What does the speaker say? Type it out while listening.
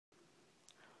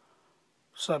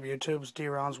What's up, YouTube? It's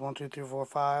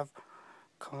D-Rounds12345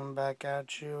 coming back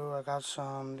at you. I got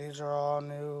some. These are all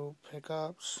new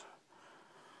pickups.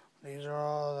 These are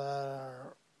all that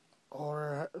are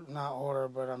older, not older,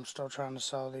 but I'm still trying to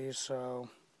sell these. So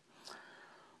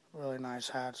really nice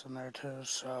hats in there too.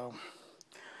 So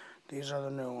these are the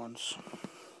new ones.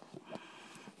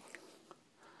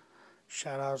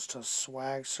 Shout outs to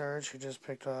Swag Search. He just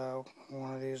picked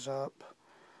one of these up.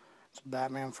 It's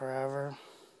Batman Forever.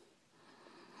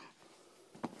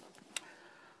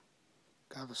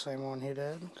 Got the same one he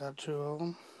did. Got two of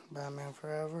them. Batman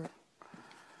Forever.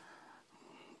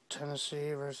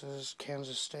 Tennessee versus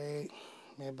Kansas State.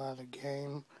 Made by the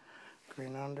Game.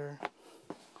 Green under.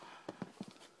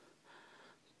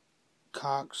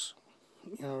 Cox.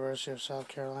 University of South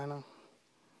Carolina.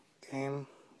 Game.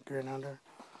 Green under.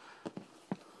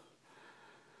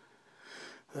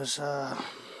 This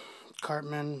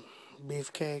Cartman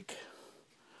Beefcake.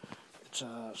 It's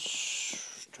a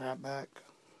Snapback.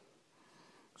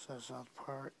 Says South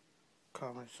Park.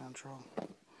 Comedy Central.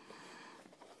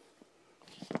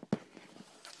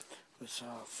 It's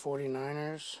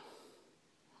 49ers.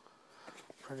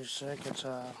 Pretty sick. It's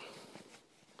one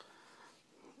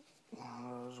of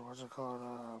those, what's it called?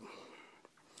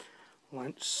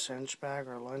 Cinchback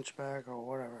or Lunchback or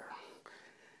whatever.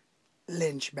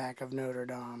 Lynchback of Notre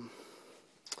Dame.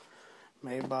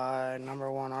 Made by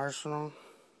 #1 Arsenal.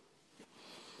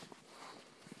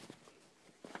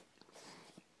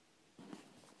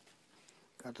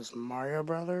 Got this Mario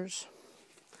Brothers.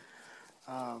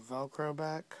 Velcro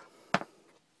back.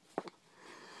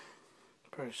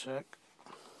 Pretty sick.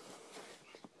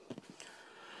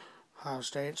 Ohio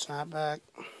State Snapback.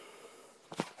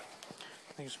 I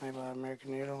think it's made by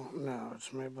American Needle. No,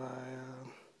 it's made by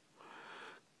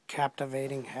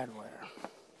Captivating Headwear.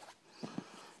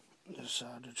 This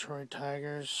Detroit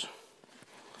Tigers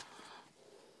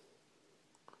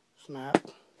Snap.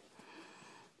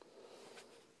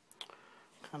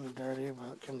 Kind of dirty,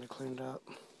 but can be cleaned up.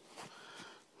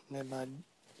 Made by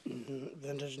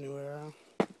Vintage New Era.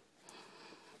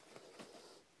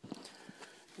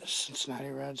 This Cincinnati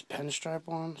Reds pinstripe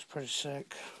one. It's pretty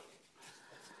sick.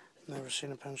 Never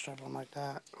seen a pinstripe one like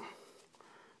that.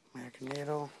 American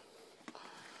Needle.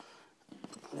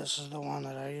 This is the one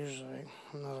that I usually,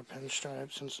 another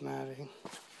pinstripe, Cincinnati.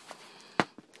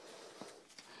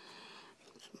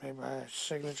 It's made by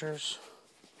Signatures.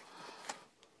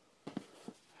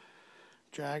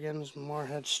 Dragons,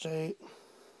 Morehead State.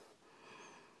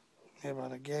 Made by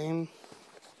the Game.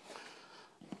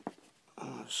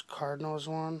 This Cardinals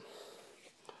one.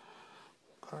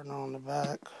 Cardinal on the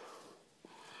back.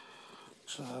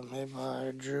 It's made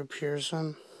by Drew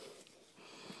Pearson.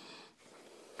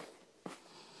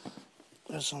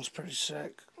 This one's pretty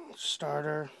sick.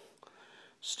 Starter,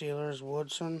 Steelers,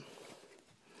 Woodson.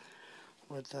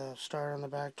 With the starter on the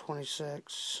back,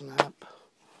 26, snap,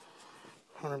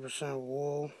 100%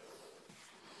 wool.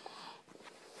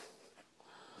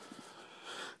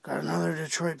 Got another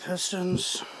Detroit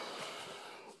Pistons.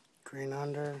 Green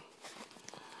under.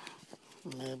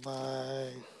 Made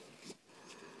by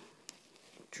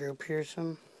Drew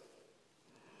Pearson.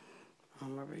 I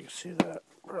don't know if you can see that.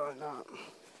 Probably not.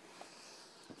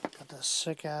 Got this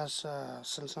sick ass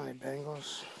Cincinnati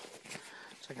Bengals.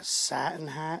 It's like a satin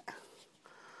hat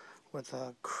with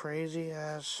a crazy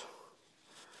ass.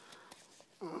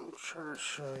 I'm trying to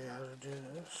show you how to do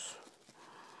this.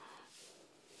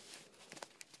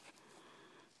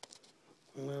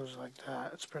 It moves like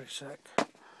that. It's pretty sick.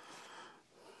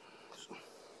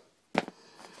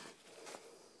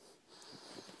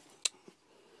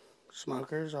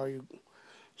 Smokers, all you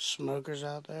smokers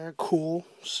out there, cool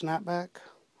snapback.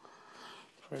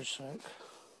 Pretty sick.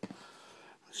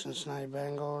 Cincinnati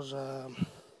Bengals,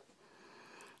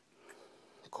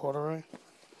 corduroy.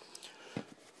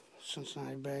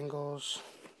 Cincinnati Bengals,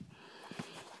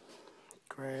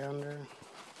 gray under.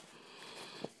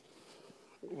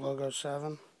 Logo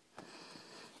 7.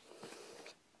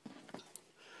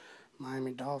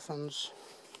 Miami Dolphins.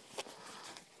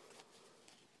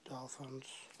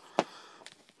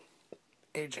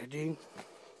 HID.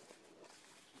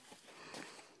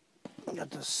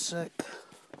 Got this sick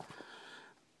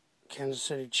Kansas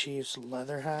City Chiefs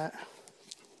leather hat.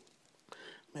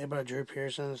 Made by Drew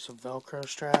Pearson. It's a Velcro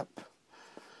strap.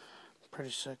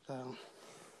 Pretty sick though.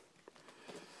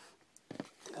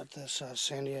 Got this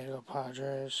San Diego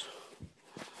Padres.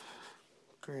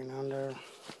 Green under.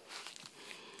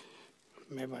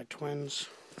 Made by Twins.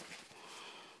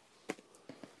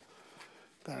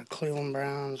 Got a Cleveland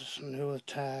Browns, new with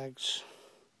tags.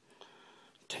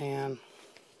 Tan.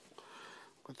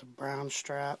 With the brown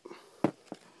strap.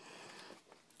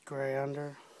 gray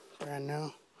under, brand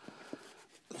new.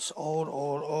 This old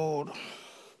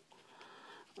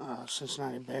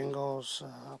Cincinnati Bengals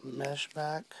mesh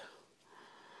back.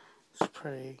 It's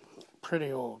pretty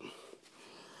old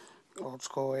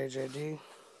school AJD.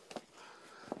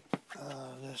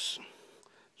 This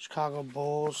Chicago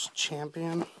Bulls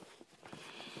champion,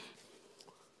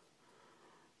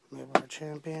 made by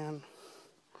champion,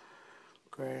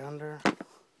 gray under.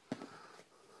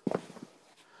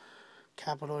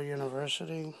 Capital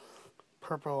University,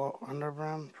 purple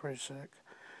underbrim, pretty sick,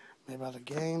 made by the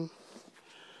game.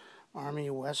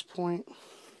 Army West Point,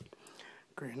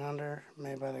 green under,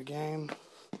 made by the game.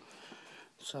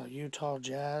 So Utah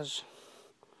Jazz,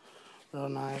 real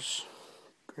nice,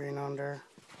 green under,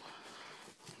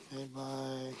 made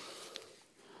by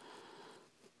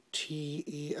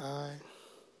TEI.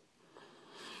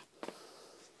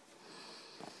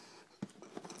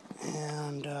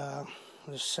 And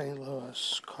the St.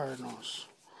 Louis Cardinals,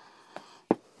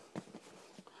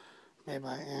 made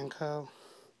by Anco,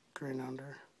 green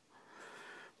under,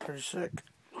 pretty sick.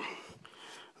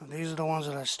 These are the ones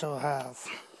that I still have.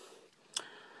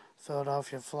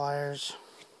 Philadelphia Flyers,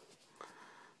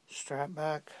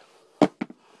 Snapback,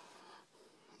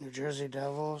 New Jersey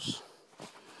Devils,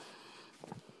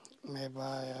 made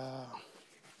by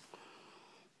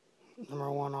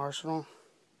 #1 Arsenal.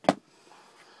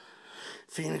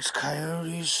 Phoenix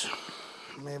Coyotes,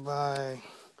 made by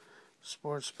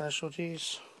Sports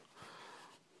Specialties,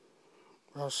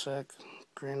 real sick,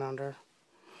 green under.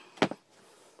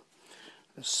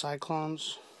 The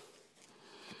Cyclones,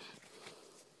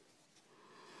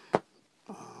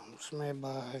 it's made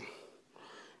by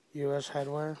U.S.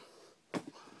 Headwear.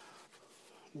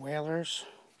 Whalers,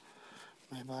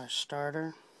 made by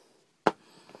Starter,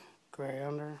 gray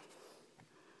under,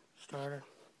 Starter.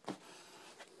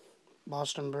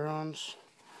 Boston Bruins,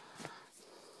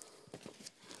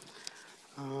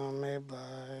 made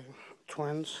by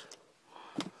Twins.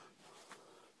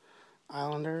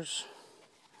 Islanders,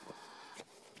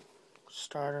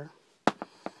 Starter,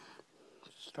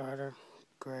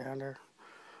 gray under.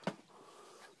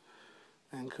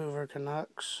 Vancouver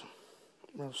Canucks,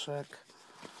 real sick,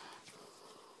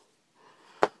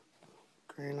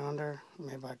 green under,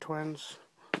 made by Twins.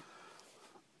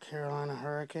 Carolina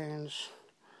Hurricanes,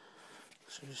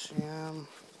 CCM,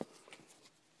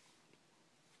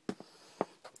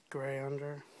 gray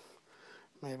under,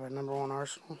 made by #1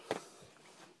 Arsenal.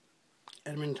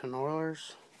 Edmonton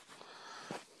Oilers,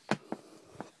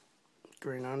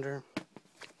 green under,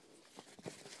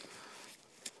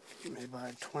 made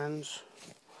by Twins.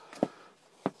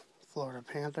 Florida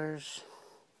Panthers,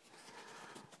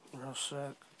 real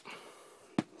sick,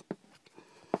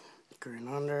 green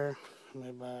under,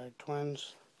 made by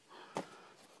Twins.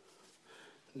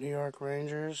 New York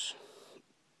Rangers,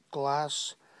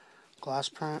 glass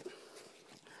print,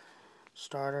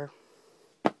 Starter,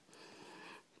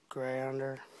 gray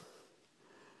under,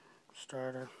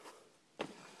 Starter.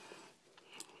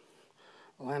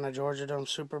 Atlanta Georgia Dome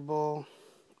Super Bowl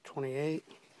 28,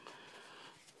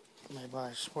 made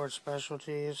by Sports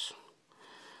Specialties.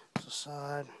 It's a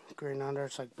side, green under,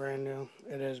 it's like brand new.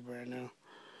 It is brand new,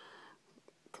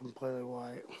 completely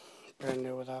white, brand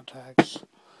new without tags.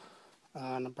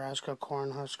 Nebraska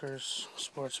Cornhuskers,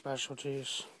 Sports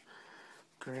Specialties,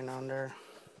 green under.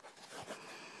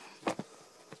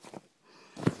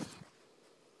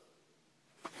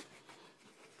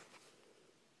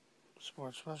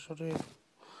 Sports Specialty.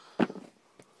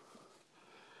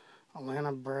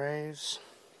 Atlanta Braves,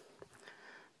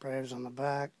 on the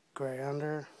back, gray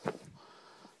under.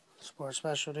 Sports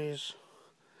Specialties.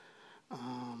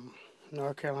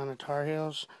 North Carolina Tar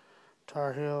Heels.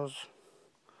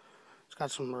 It's got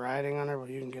some writing on it, but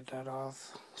you can get that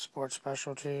off. Sports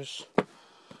Specialties.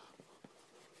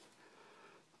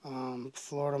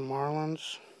 Florida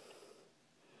Marlins.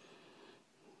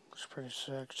 It's pretty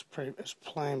sick. It's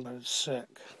plain, but it's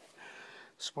sick.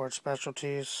 Sports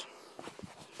Specialties.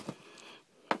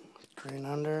 Green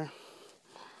under.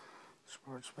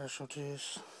 Sports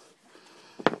Specialties.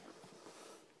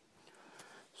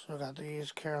 So I got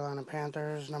these Carolina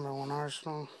Panthers, #1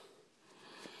 Arsenal.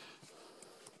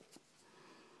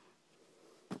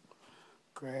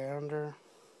 Gray under.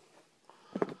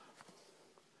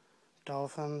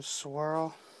 Dolphins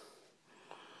Swirl.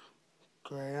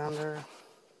 Gray under.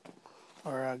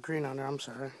 Or green under, I'm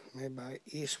sorry. Made by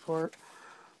Esport.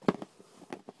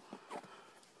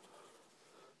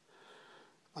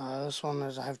 This one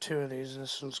is, I have two of these.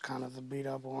 This one's kind of the beat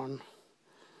up one.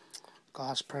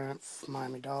 Glass print,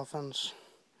 Miami Dolphins.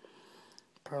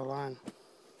 Pro line.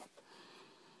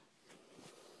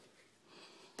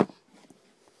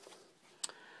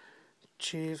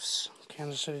 Chiefs,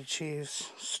 Kansas City Chiefs,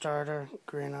 starter,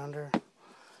 green under.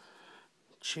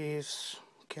 Chiefs,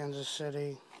 Kansas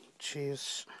City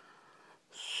Chiefs,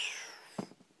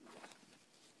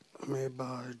 made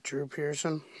by Drew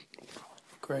Pearson,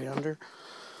 gray under.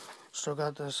 Still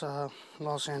got this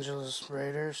Los Angeles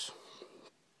Raiders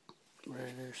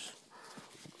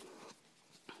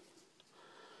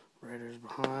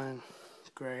behind,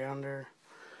 gray under,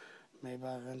 made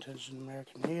by Vintage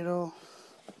American Needle.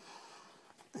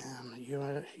 And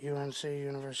UNC,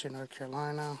 University of North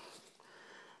Carolina,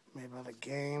 made by The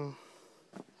Game,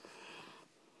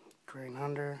 green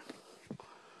under.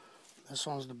 This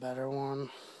one's the better one.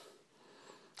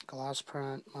 Gloss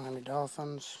print, Miami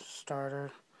Dolphins,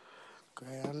 starter,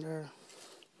 gray under.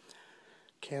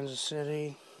 Kansas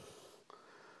City,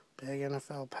 big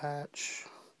NFL patch,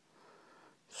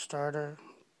 starter,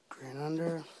 green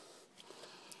under.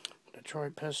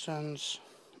 Detroit Pistons,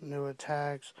 new with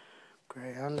tags,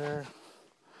 gray under,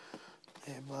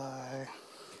 made by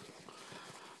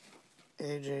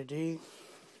AJD.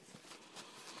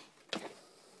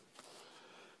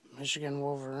 Michigan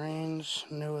Wolverines,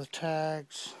 new with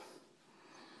tags,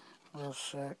 real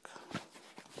sick,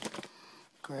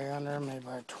 gray under, made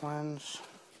by Twins.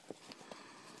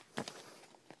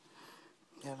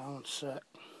 Yeah, that one's sick.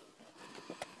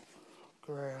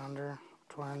 Gray under,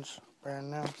 Twins,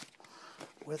 brand new,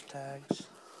 with tags.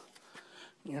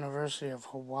 University of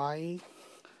Hawaii,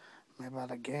 made by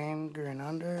The Game, green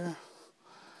under.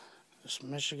 This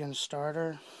Michigan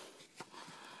starter.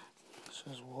 It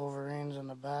says Wolverines in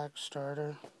the back,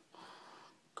 starter,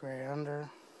 gray under.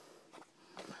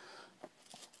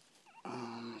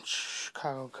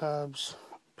 Chicago Cubs,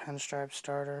 pinstripe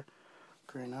starter,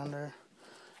 green under.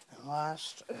 And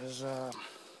last is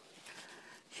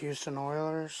Houston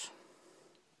Oilers,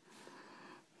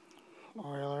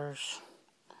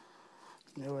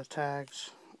 new with tags,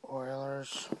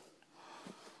 Oilers,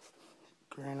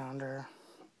 green under,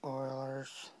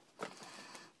 Oilers,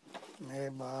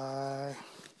 made by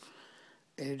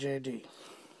AJD.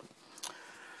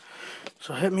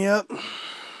 So hit me up.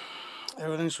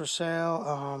 Everything's for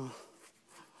sale.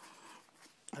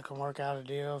 I can work out a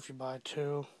deal if you buy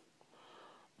two.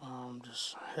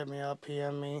 Just hit me up,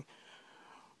 PM me,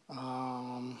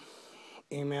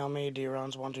 email me,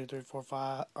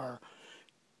 drounds12345 or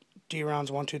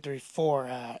drounds1234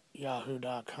 at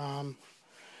yahoo.com.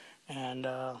 And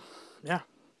yeah,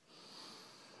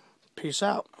 peace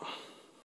out.